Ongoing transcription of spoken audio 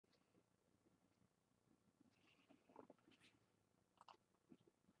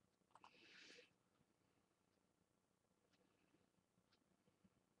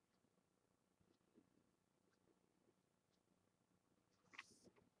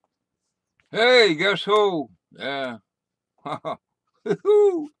Hey, guess who? Yeah.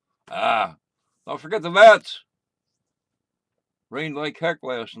 Ah, don't forget the vets. Rained like heck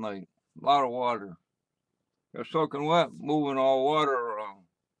last night. A lot of water. Got soaking wet, moving all water around.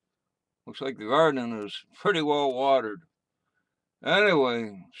 Looks like the garden is pretty well watered.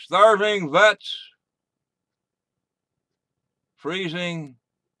 Anyway, starving vets, freezing,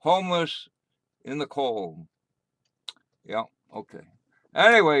 homeless in the cold. Yeah, okay.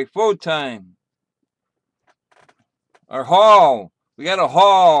 Anyway, food time. Our haul. We got a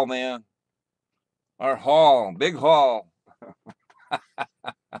haul, man. Our haul. Big haul.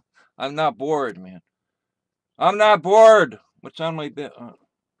 I'm not bored, man. I'm not bored. What's on my bed?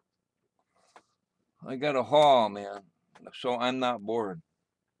 I got a haul, man. So I'm not bored.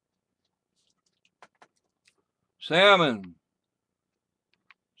 Salmon.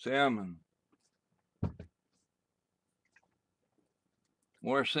 Salmon.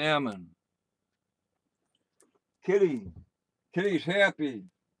 More salmon. Kitty. Kitty's happy.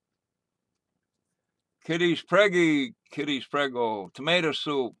 Kitty's preggy. Kitty's prego. Tomato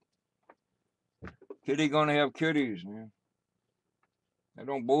soup. Kitty gonna have kitties, man. I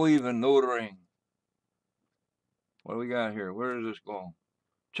don't believe in neutering. What do we got here? Where does this go?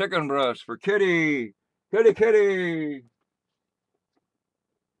 Chicken breast for kitty. Kitty, kitty.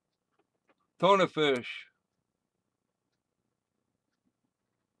 Tuna fish.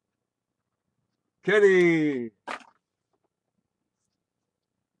 Kitty.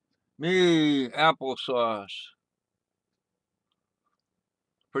 Me. Applesauce.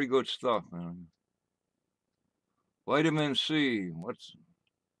 Pretty good stuff, man. Vitamin C. What's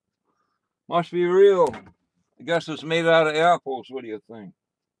must be real. I guess it's made out of apples. What do you think?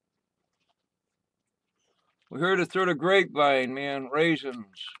 We heard it through the grapevine, man. Raisins.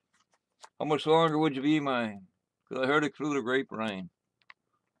 How much longer would you be mine? Because I heard it through the grapevine.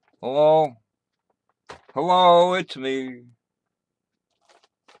 Hello? Hello, it's me.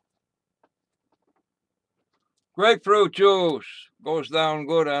 Grapefruit juice goes down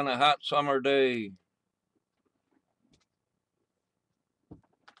good on a hot summer day.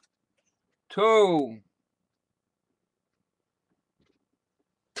 2.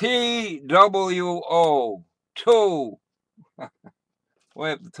 TWO. 2. We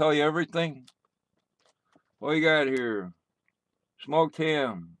have to tell you everything. What you got here? Smoked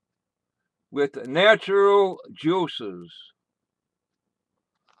ham with natural juices.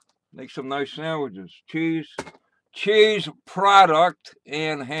 Make some nice sandwiches. Cheese product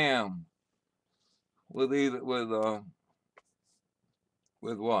and ham. With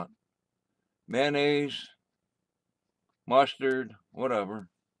what? Mayonnaise, mustard, whatever.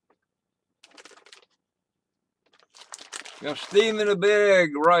 You know, steam in a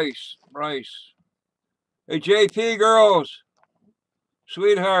bag, rice. Hey, JP girls,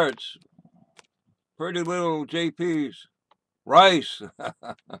 sweethearts, pretty little JPs, rice.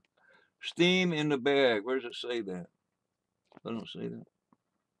 Steam in the bag. Where does it say that? Doesn't say that.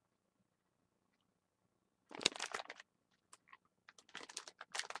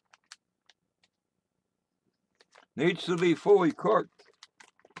 Needs to be fully cooked.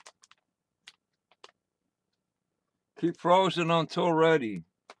 Keep frozen until ready.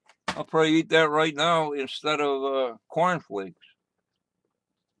 I'll probably eat that right now instead of cornflakes.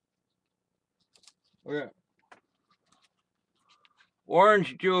 Okay.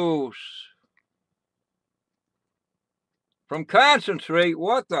 Orange juice from concentrate.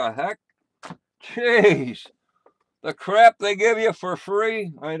 What the heck? Jeez. The crap they give you for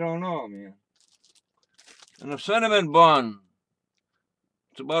free? I don't know, man. And a cinnamon bun.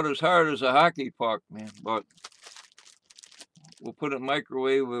 It's about as hard as a hockey puck, man. But we'll put it in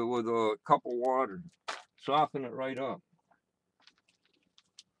microwave with a cup of water. Soften it right up.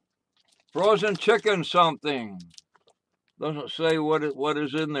 Frozen chicken something. Doesn't say what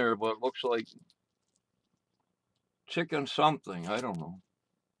is in there, but it looks like chicken something. I don't know.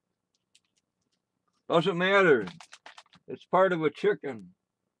 Doesn't matter. It's part of a chicken.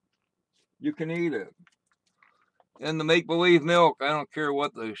 You can eat it. And the make-believe milk, I don't care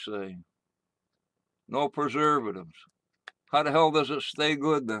what they say. No preservatives. How the hell does it stay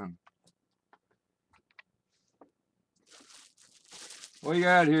good then? What you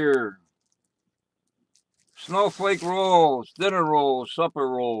got here? Snowflake rolls, dinner rolls, supper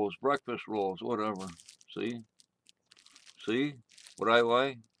rolls, breakfast rolls, whatever. See? See what I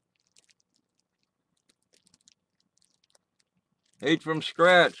like? Made from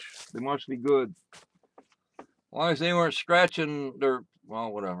scratch. They must be good. As long as they weren't scratching their,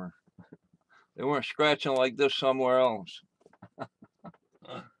 well, whatever. They weren't scratching like this somewhere else.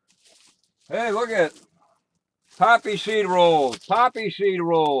 Hey, look at poppy seed rolls. Poppy seed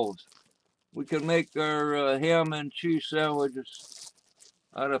rolls. We can make our ham and cheese sandwiches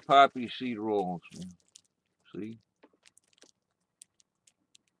out of poppy seed rolls, man. See?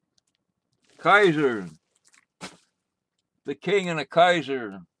 Kaiser. The king and the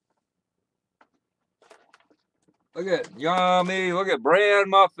Kaiser. Look at yummy. Look at bran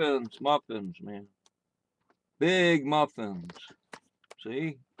muffins. Muffins, man. Big muffins.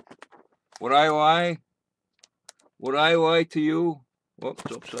 See? Would I lie? Would I lie to you?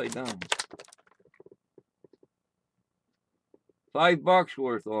 Whoops, upside down. $5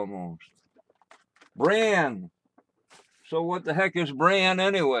 worth almost. Bran. So what the heck is bran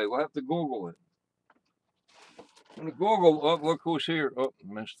anyway? We'll have to Google it. I'm gonna Google. Oh, look who's here. Oh,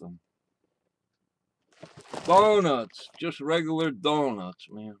 missed them. Donuts. Just regular donuts,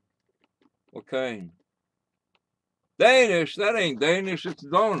 man. What kind? Danish. That ain't Danish. It's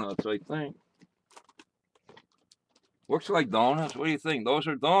donuts, I think. Looks like donuts. What do you think? Those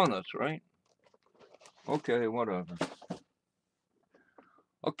are donuts, right? Okay, whatever.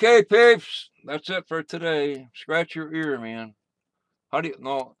 Okay, peeps. That's it for today. Scratch your ear, man. How do you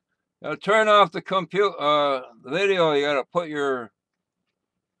know? You gotta turn off the computer, the video. You gotta put your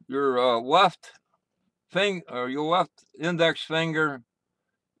left finger or your left index finger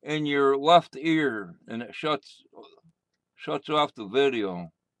in your left ear, and it shuts off the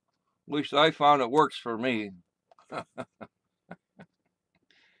video. At least I found it works for me.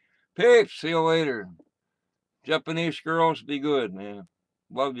 Peeps, see you later. Japanese girls, be good, man.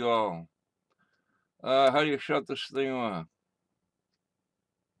 Love you all. How do you shut this thing off?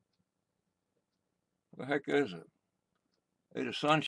 What the heck is it? Hey, the sun